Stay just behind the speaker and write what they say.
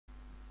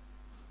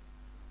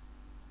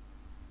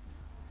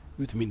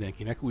Üdv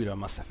mindenkinek, újra a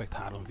Mass Effect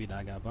 3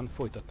 világában.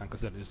 Folytatnánk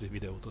az előző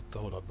videót ott,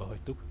 ahol abba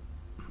hagytuk.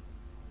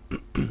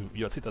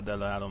 Ugye a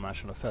Citadella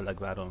állomáson, a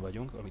Fellegváron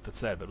vagyunk, amit a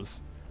Cerberus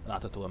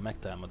láthatóan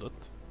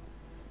megtámadott.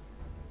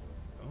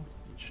 Jó,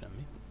 nincs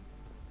semmi.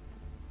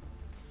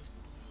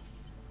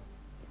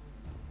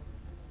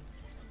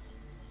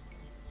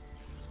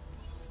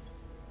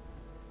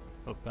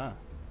 Hoppá!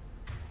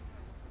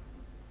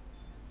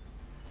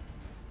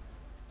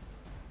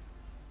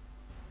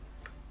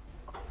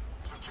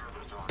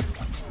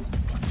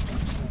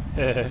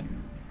 Hehe.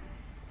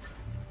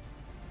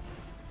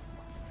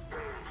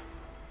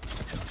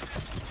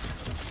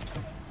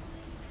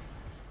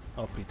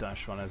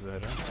 Aprítás van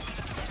ezerre.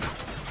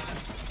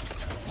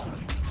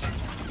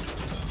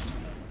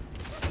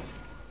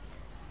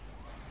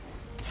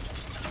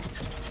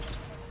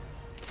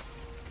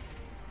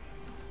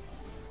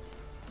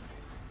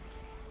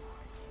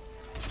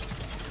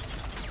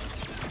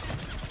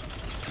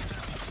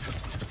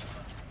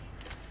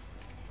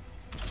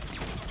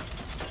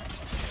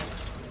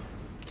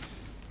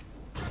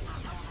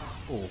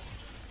 Ó.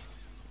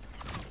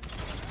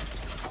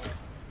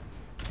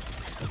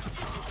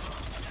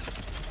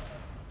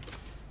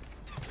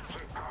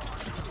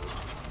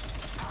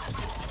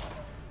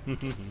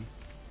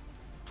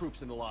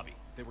 Troops in the lobby.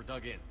 They were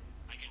dug in.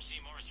 I can see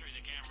more through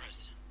the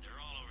cameras. They're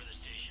all over the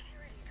station.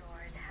 Security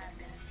doors have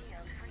been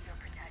sealed for your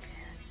protection.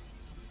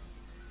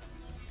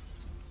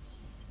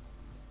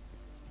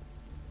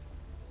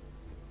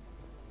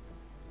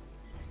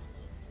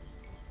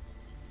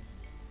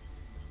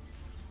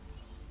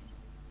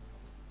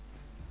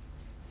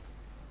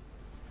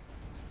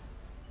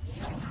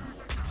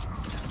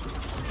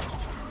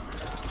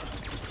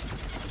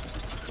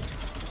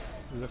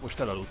 Ezek most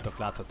elaludtak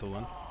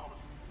láthatóan.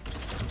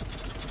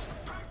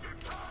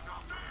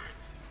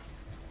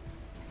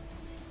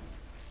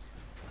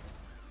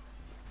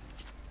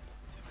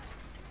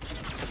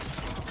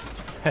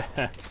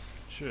 Hehe,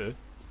 sőt.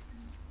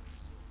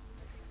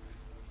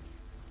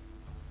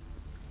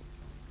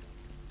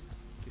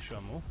 Kis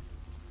ammo.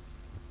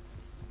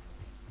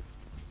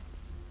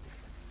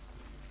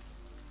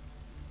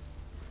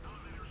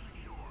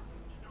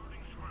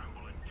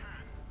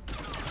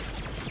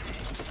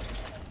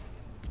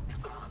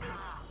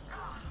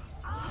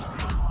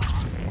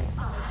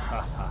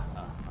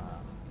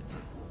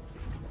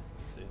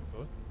 Szép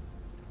volt.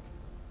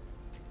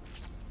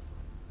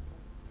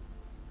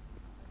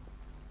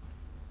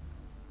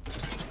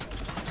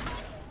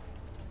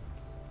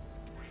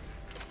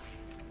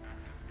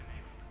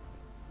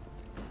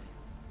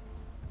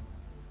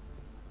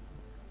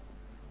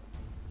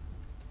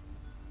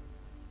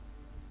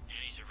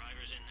 Any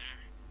survivors in there?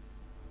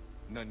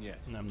 None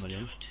yet. Nem nagyon.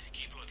 Damn it.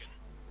 Keep looking.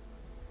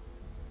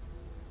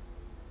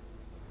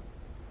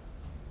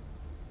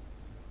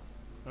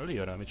 A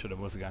Liara, micsoda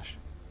mozgás.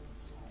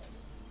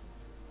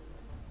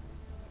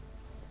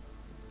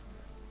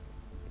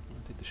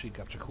 Hát itt is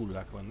inkább csak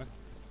hullák vannak.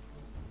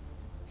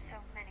 So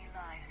many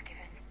lives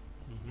given.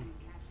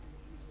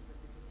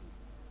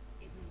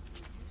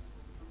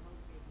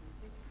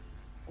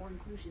 Or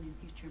inclusion in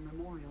future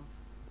memorials.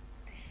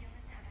 The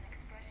humans have an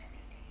expression,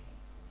 ED.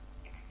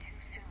 It's too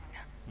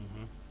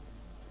soon.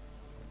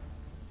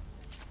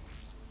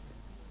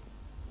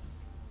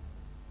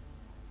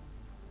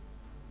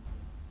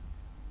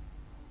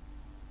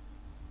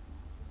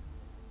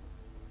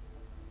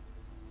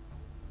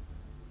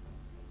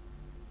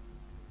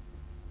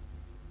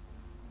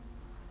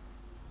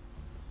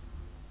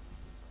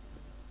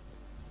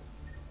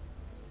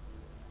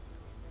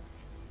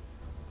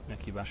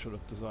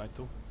 Meghibásodott az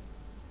ajtó.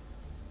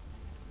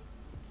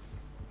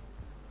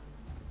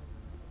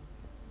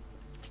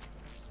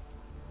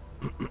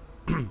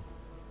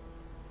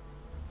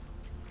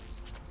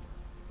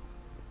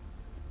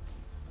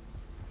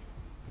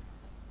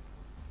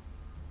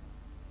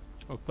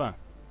 Hoppá!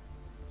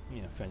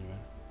 Milyen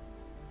fegyver?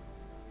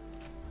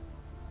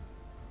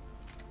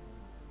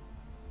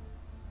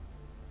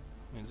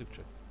 Nézzük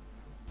csak.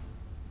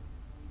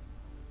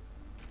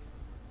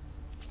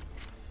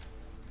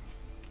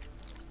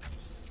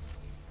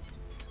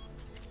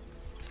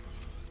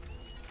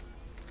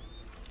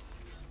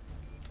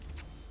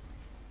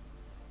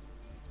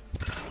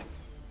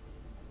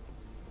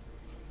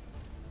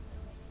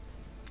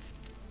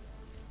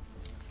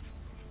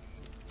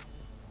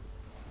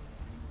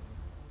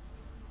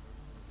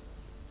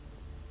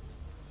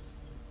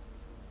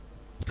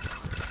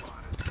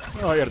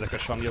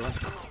 Érdekes hangja van.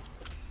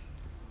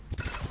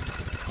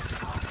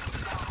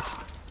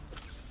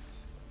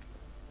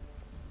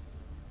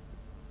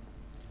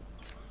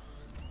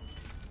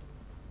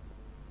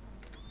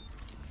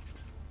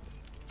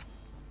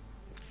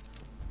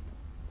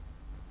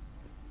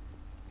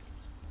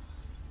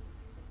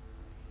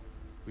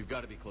 We've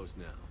got to be close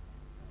now.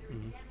 There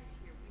is damage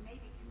here. We may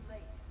be too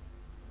late.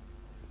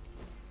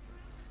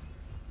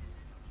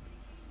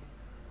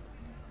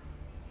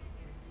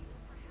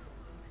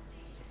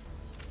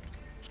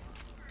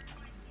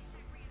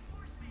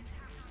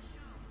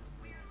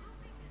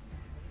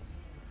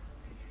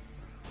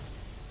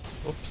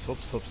 Ops.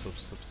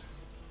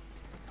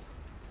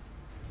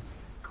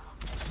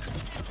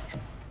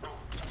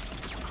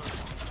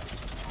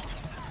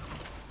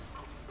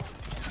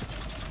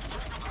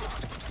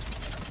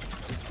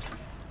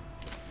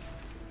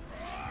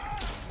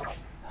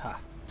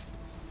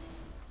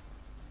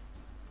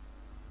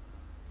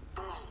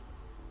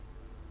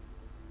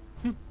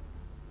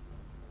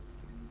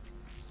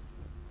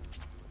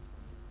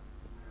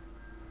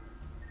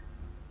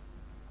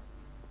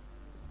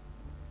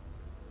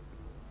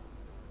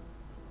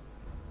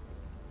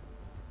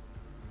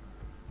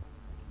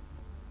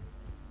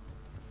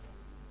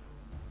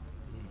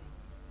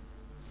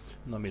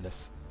 Na mi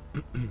lesz?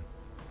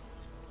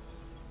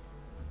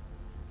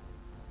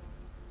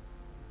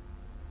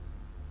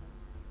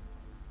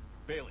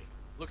 Bailey,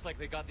 looks like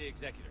they got the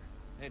executor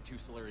and 2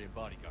 Solarian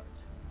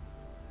bodyguards.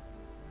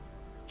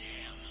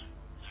 Damn.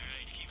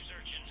 Alright, keep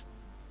searching.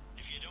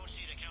 If you don't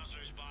see the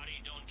counselor's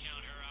body, don't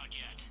count her out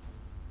yet.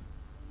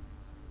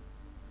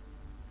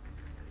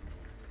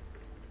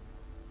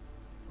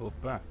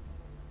 Hoppá.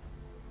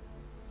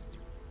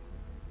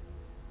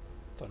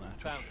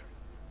 Tanácsos. Found her.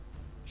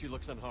 She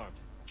looks unharmed.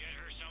 Get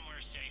her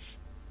somewhere safe.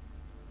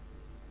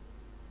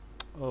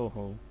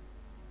 Óhó.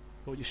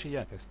 Hogy is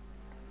hívják ezt?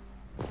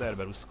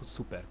 Cerberus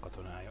szuper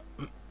katonája.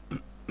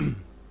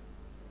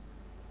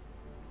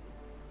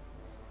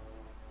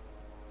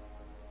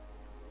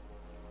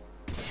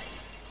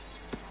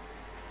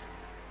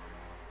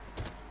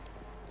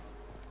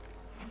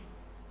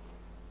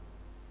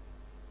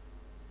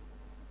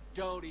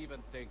 Don't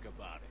even think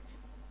about it.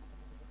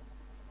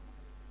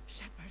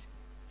 Shepard,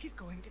 he's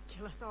going to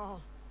kill us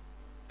all.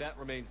 That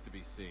remains to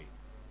be seen.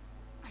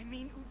 I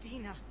mean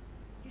Udina.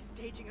 He's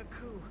staging a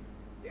coup.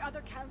 The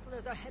other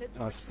counselors are headed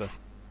to Azt a... attack.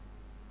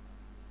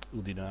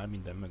 Udina áll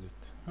minden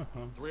mögött.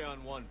 Haha.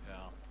 3-on-1,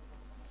 pal.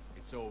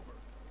 It's over.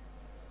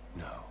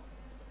 No.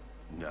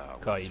 No,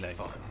 Kai it's lejön.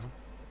 fun.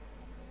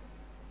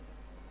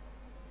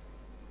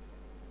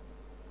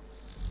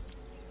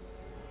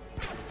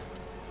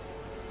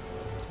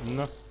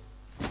 Na.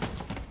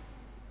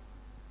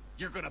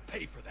 You're gonna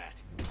pay for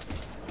that.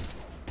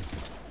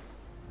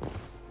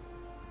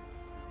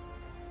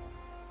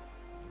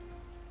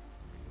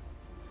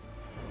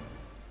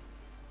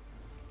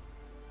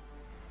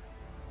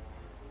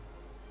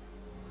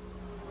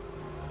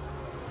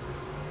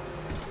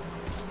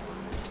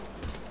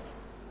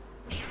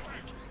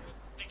 Shepard!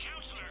 The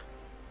counselor!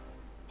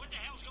 What the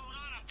hell's going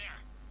on up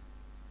there?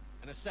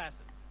 An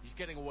assassin. He's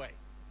getting away.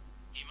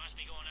 He must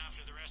be going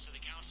after the rest of the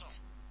council.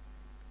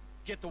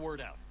 Get the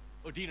word out.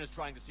 Odina's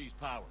trying to seize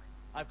power.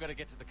 I've got to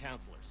get to the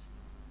counselors.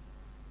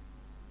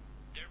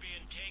 They're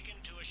being taken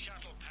to a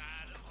shuttle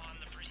pad on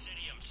the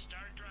Presidium.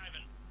 Start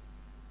driving.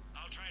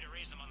 I'll try to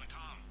raise them on the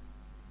comm.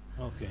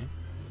 Oké.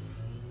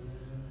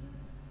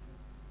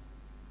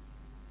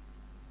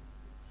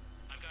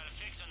 I've got a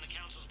fix on the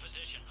council's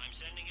position. I'm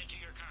sending it to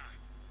your car.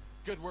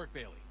 Good work,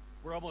 Bailey.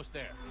 We're almost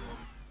there.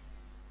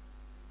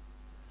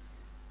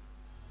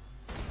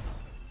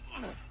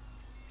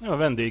 Jó,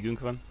 vendégünk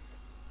van.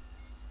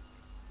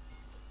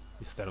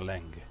 Mr.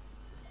 Lang.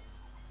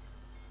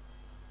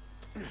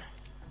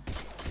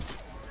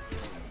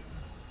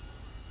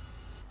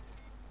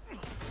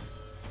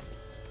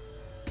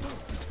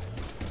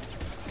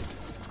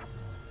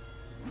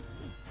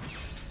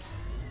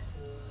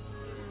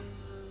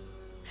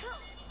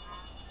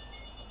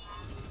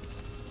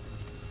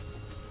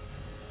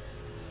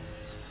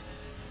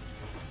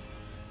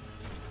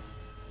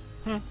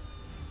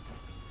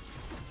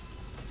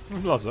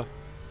 Laza.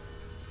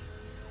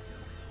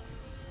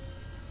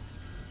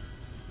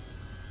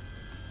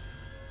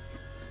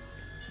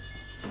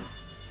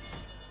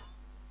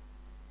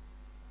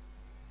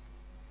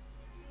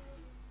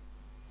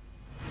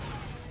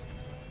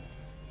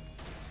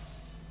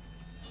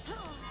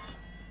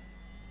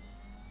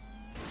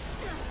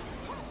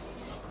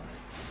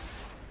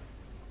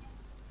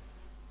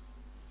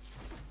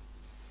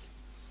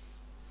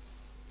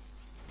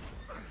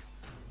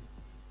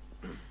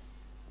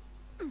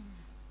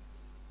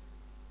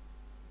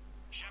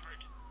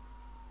 Shepard,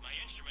 my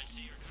instruments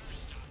say your car's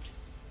stopped.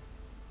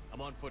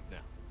 I'm on foot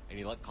now.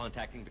 Any luck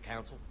contacting the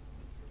council?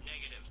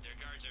 Negative, their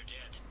guards are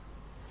dead.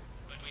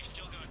 But we've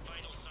still got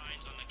vital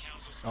signs on the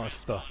council's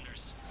Asta.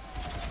 transponders.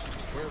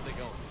 Where are they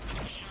going?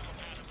 The shuttle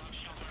pad above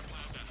Shelter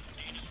Plaza.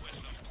 Dean is with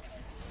them.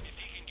 If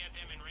he can get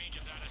them in range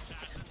of that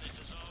assassin, this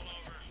is all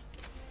over.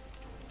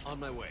 On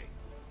my way.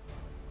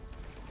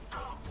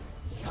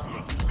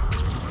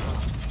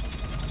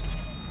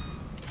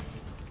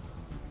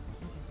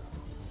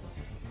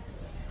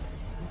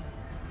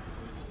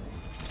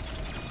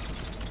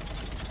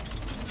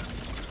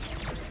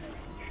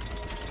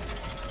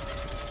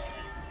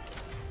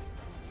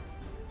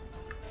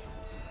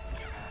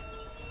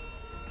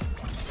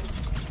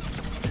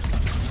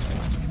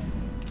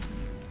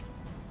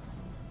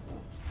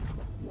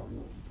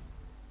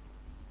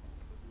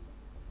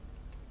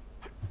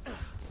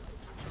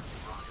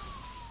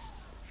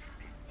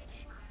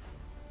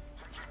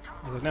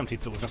 Ezek nem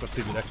cicóznak a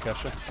civilekkel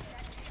se.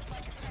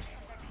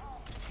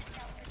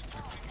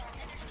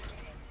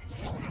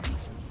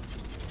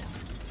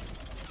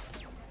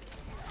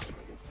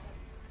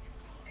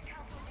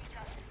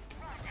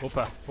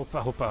 Hoppá,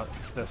 hoppá, hoppá,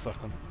 ezt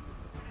elszartam.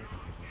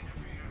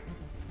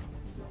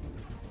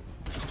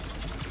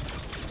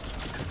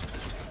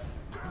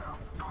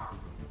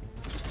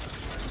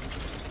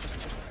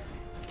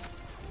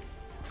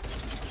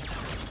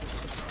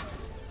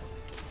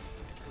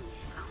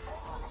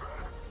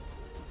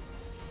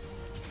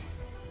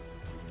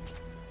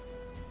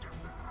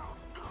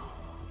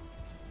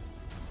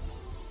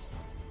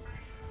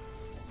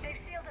 They've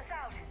sealed us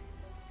out.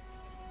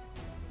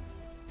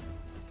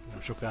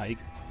 Nem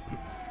sokáig.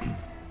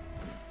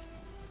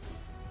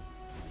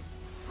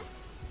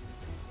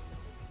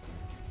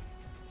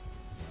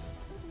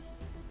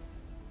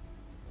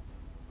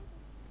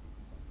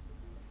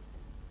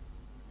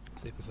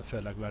 Szép ez a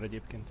Fellegvár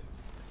egyébként.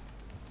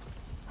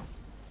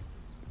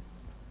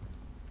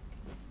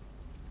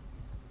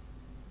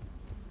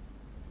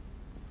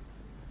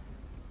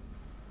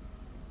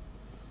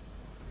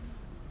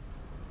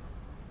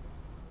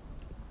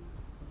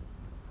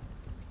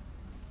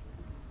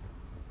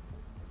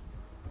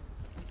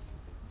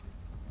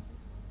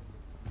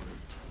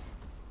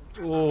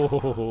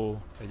 Oh,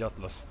 egy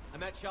atlasz.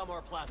 I'm at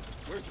Shalmar Plaza.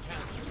 Where's the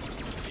council?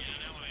 In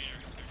an elevator.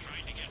 They're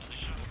trying to get to the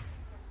shuttle.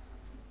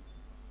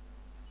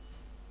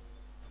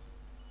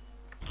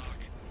 Doc,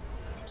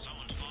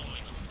 someone's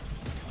following them.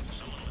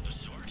 Someone with a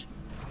sword.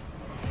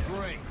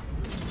 Great.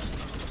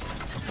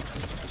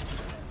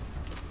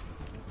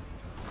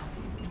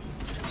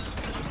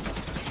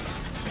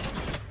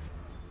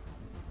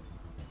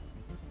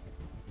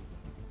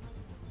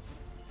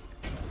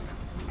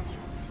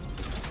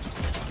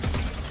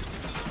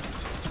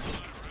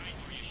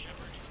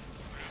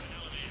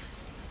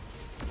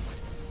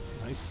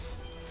 Nice.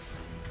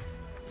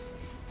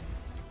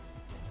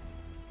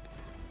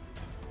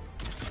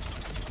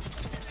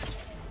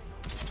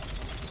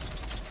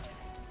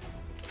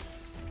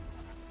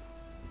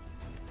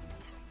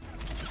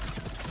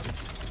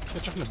 De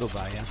csak ne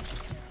dobálja.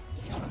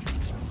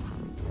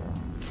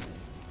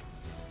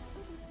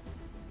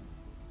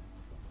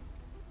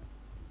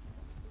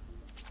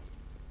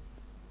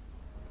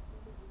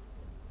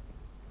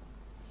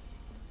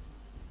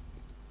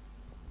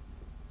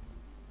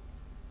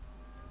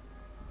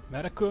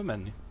 Merre kell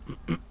menni?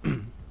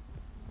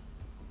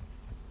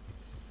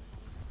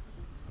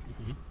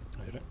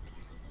 Erre.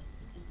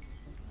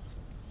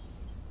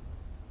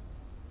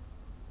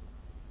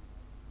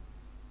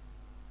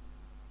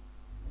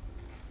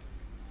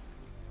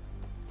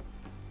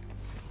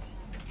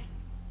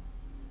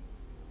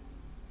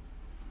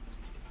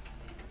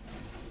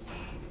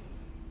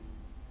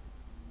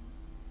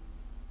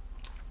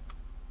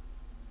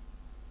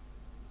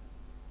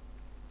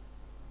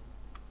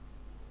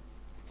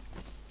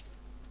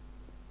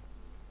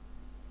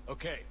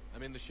 Okay,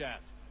 I'm in the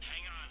shaft.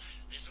 Hang on.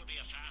 This'll be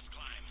a fast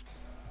climb.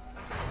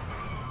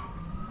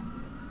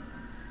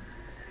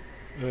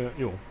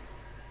 Jó.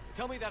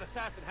 Tell me that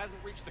assassin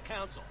hasn't reached the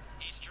council.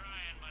 He's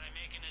trying, but I'm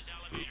making his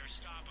elevator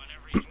stop on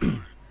every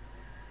floor.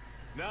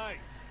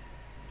 Nice.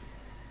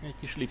 Egy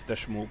kis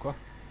liftes móka.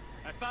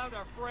 I found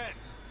our friend.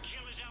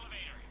 Kill his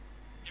elevator.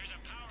 There's a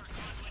power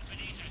conduit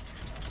beneath it.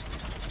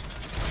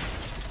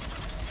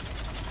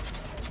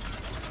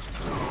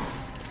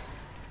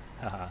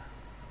 Haha.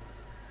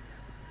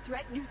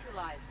 Threat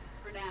neutralized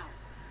for now.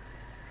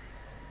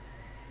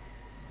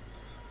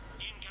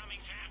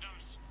 Incoming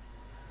phantoms.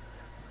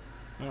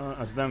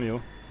 Az nem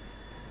jó.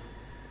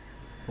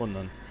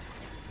 Honnan?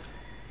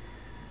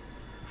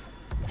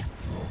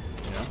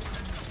 Ja.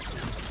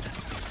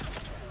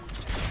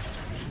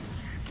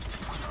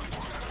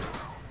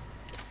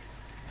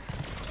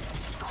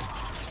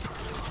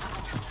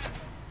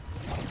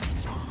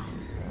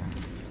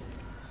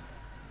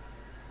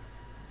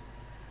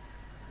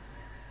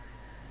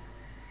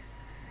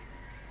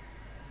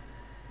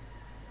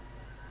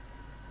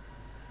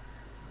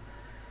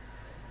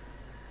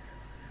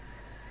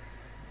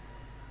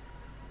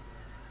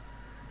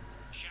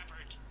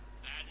 Shepard,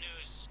 bad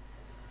news.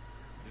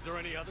 Is there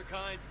any other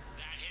kind?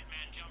 That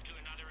hitman jumped to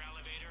another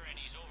elevator and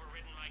he's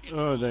overridden my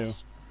Oh, controls.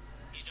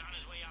 damn. He's on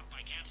his way up.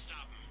 I can't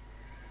stop him.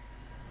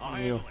 I'll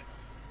Yo. handle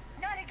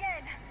it. Not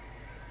again.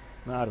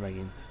 Már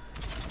megint.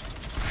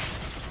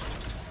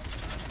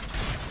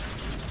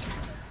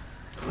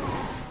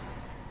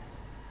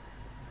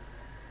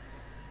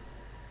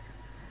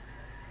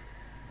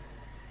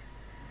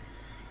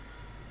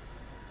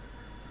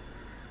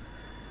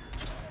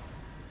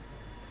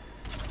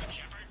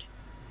 Shepard,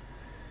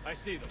 I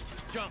see them.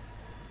 Jump.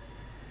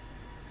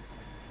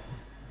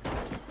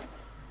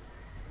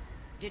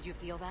 Did you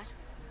feel that?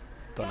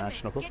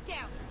 Tanácsnokok. Get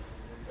down!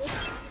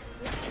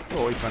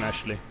 Ó, itt van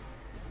Ashley.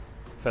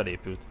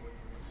 Felépült.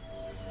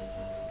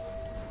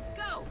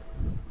 Go!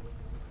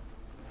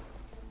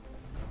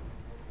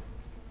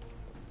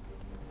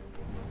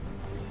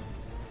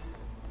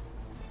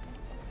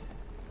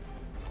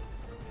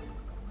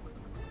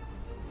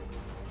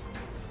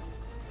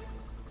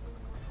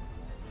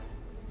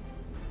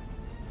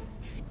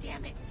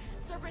 Damn it!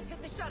 Cerberus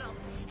hit the shuttle!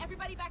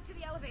 Everybody back to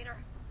the elevator!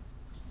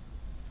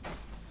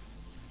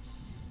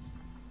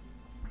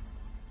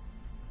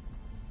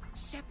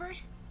 Shepard?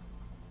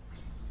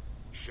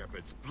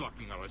 Shepard's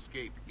blocking our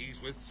escape.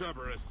 He's with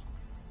Cerberus.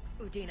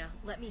 Udina,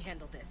 let me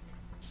handle this.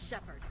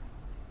 Shepard,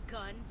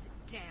 guns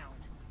down.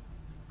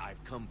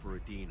 I've come for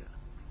Adina.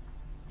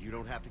 You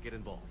don't have to get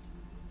involved.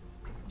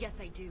 Yes,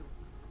 I do.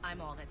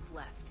 I'm all that's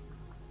left.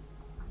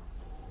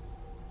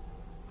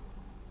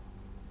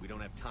 We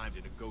don't have time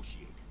to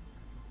negotiate.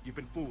 You've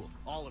been fooled,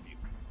 all of you.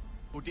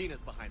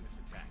 Udina's behind this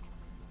attack.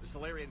 The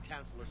Solarian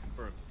Councilor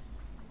confirmed it.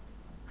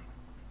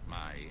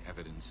 My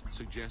evidence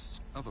suggests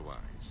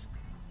otherwise.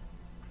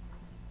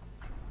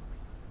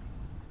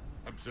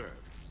 Observe.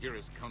 Here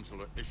is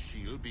Councillor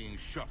Eschiel being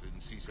shot in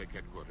CSEC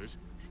headquarters.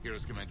 Here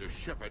is Commander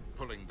Shepard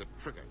pulling the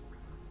trigger.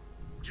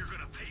 you're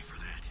gonna pay for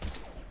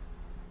that.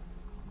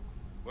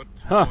 What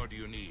Huh. more do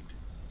you need?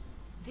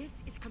 This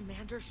is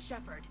Commander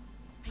Shepard.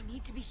 I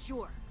need to be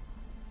sure.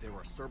 There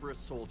are Cerberus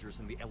soldiers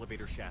in the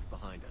elevator shaft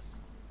behind us.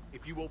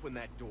 If you open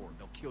that door,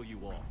 they'll kill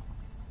you all.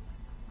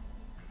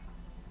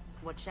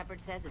 What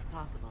Shepard says is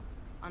possible.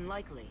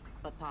 Unlikely,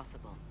 but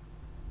possible.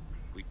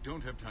 We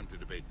don't have time to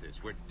debate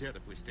this. We're dead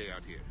if we stay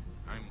out here.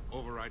 I'm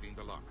overriding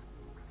the lock.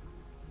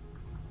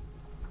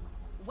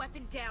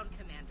 Weapon down,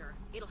 Commander.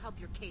 It'll help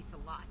your case a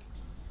lot.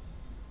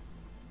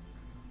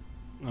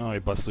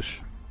 Aj,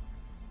 basszus.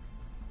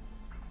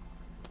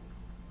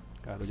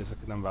 Kár, hogy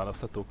ezek nem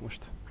választhatók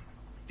most.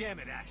 Damn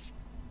it, Ash!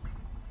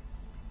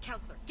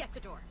 Counselor, get the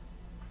door.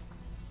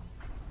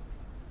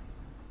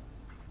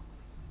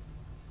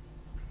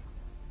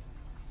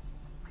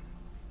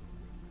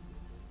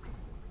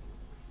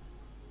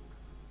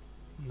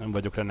 Nem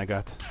vagyok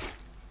renegát.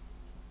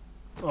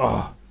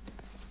 Oh.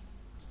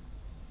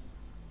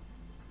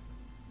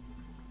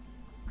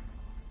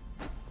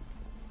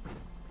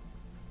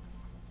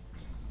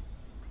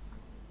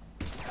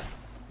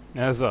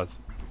 Ez az.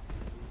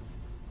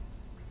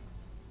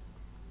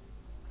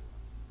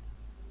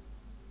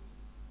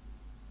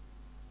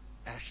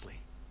 Ashley.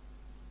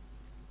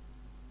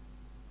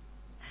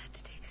 I had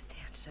to take a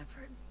stand,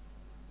 Shepard.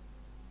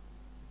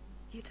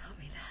 You taught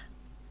me that.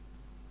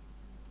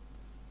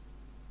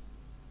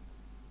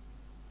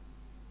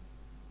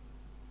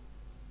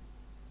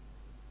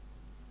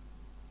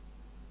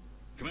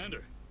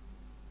 Commander!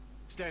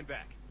 Stand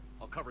back.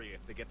 I'll cover you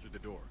if they get through the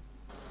door.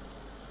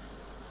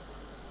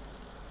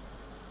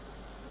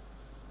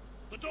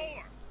 The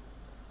door!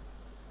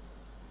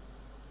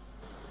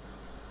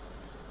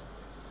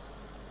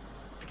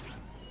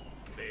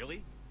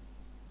 Bailey?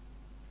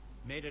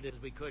 Made it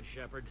as we could,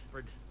 Shepard.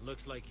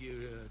 Looks like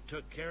you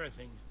took care of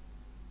things.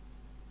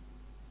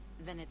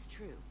 Then it's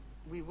true.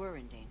 We were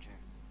in danger.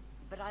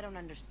 But I don't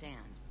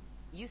understand.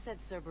 You said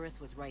Cerberus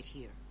was right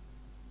here.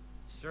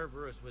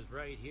 Cerberus was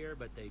right here,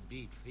 but they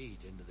beat feet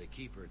into the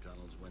Keeper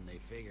tunnels when they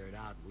figured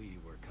out we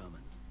were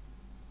coming.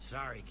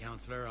 Sorry,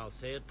 Counselor, I'll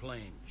say it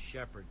plain.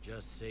 Shepard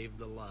just saved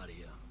the lot of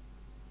you.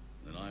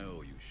 Then I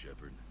owe you,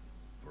 Shepard.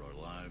 For our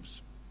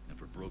lives, and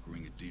for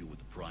brokering a deal with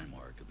the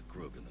Primarch of the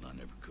Krogan that I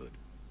never could.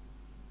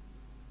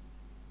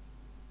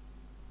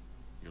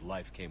 Your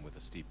life came with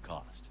a steep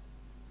cost.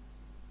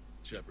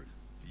 Shepard,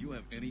 do you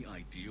have any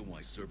idea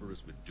why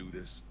Cerberus would do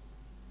this?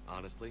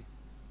 Honestly,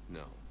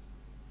 no.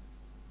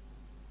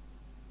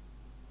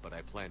 But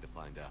I plan to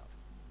find out.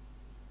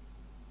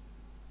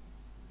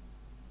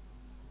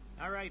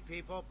 All right,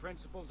 people.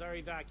 Principals are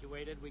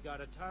evacuated. We got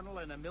a tunnel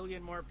and 1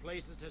 million more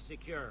places to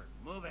secure.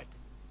 Move it.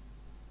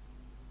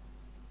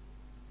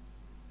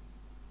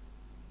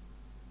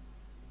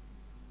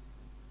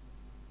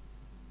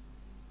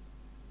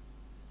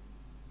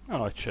 A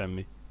nagy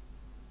semmi.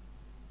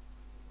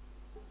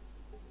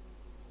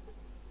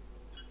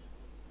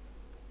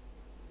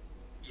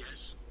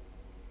 Yes?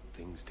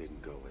 Things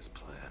didn't go as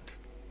planned.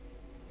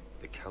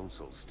 The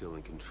Council's still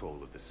in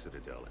control of the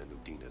Citadel and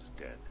Udina's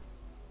dead.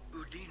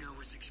 Udina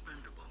was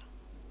expendable.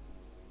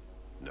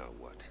 Now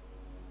what?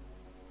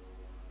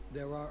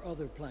 There are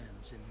other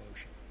plans in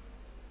motion.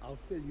 I'll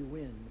fill you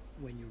in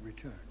when you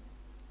return.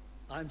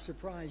 I'm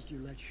surprised you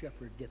let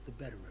Shepard get the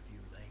better of you,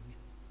 Ling.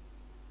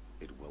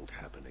 It won't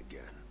happen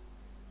again.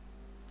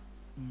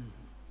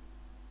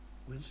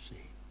 We'll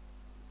see.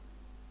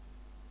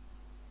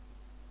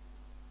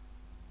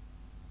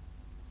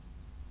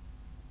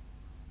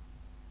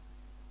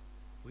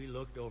 We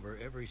looked over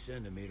every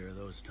centimeter of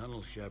those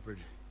tunnels, Shepard.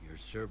 Your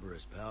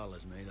Cerberus pal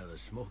is made out of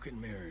smoke and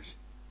mirrors.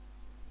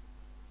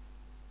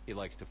 He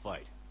likes to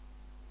fight.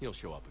 He'll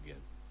show up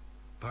again.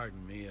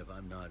 Pardon me if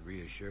I'm not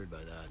reassured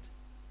by that.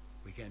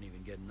 We can't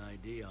even get an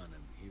ID on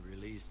him. He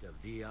released a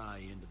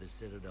VI into the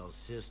Citadel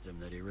system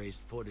that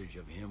erased footage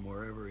of him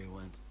wherever he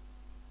went.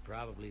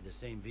 Probably the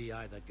same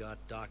VI that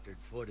got doctored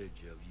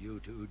footage of you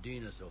to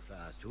Udina so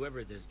fast.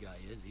 Whoever this guy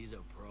is, he's a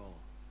pro.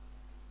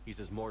 He's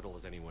as mortal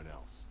as anyone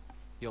else.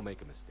 He'll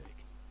make a mistake.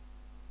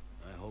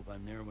 I hope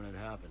I'm there when it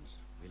happens.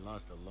 We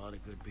lost a lot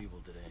of good people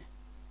today.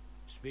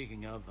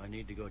 Speaking of, I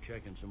need to go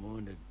check on some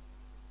wounded.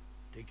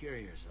 Take care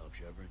of yourself,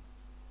 Shepard.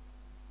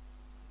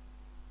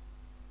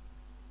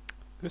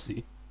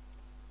 Köszi.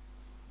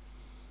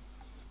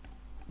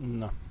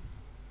 Na.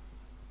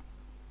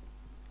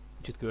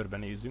 Kicsit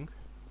körbenézzünk.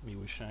 Mi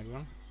újság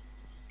van.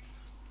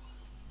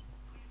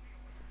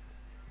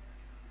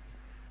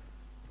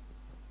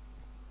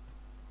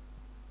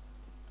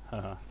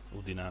 Haha,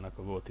 Udinának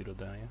a volt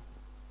irodája.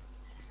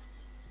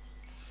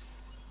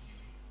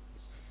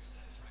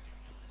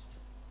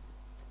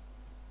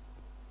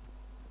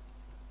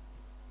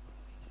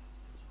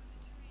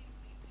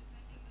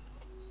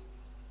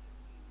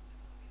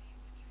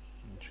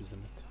 Nincs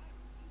üzenet.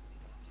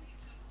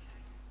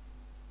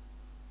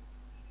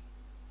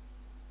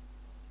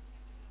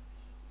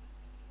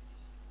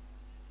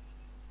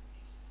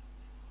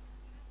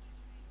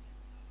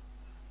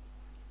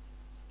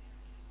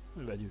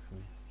 Vegyük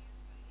mi.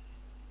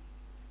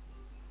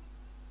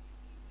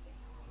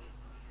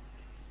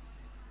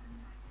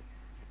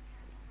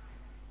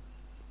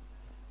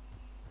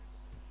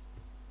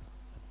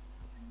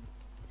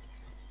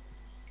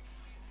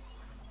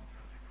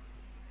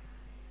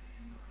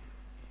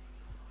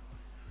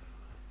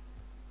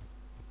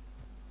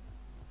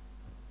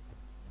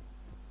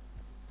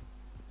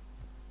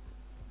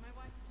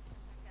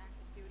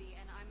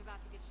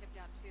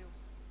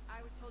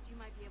 you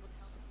might be able to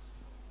help us.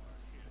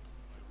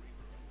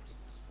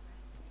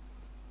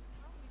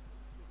 How are we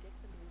supposed to predict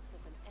the moves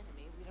of an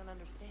enemy we don't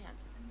understand?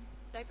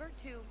 Divert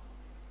to...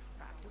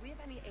 Crap, do we have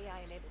any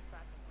AI-enabled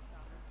tracking for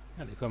Stalker?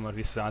 Elég hamar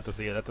visszaállt az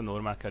élet a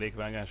normál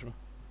kerékvágásba.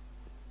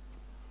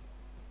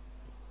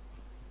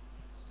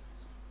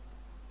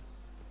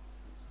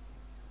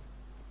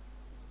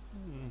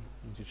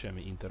 Nincs itt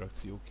semmi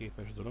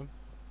interakcióképes dolog.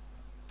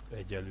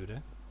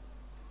 Egyelőre.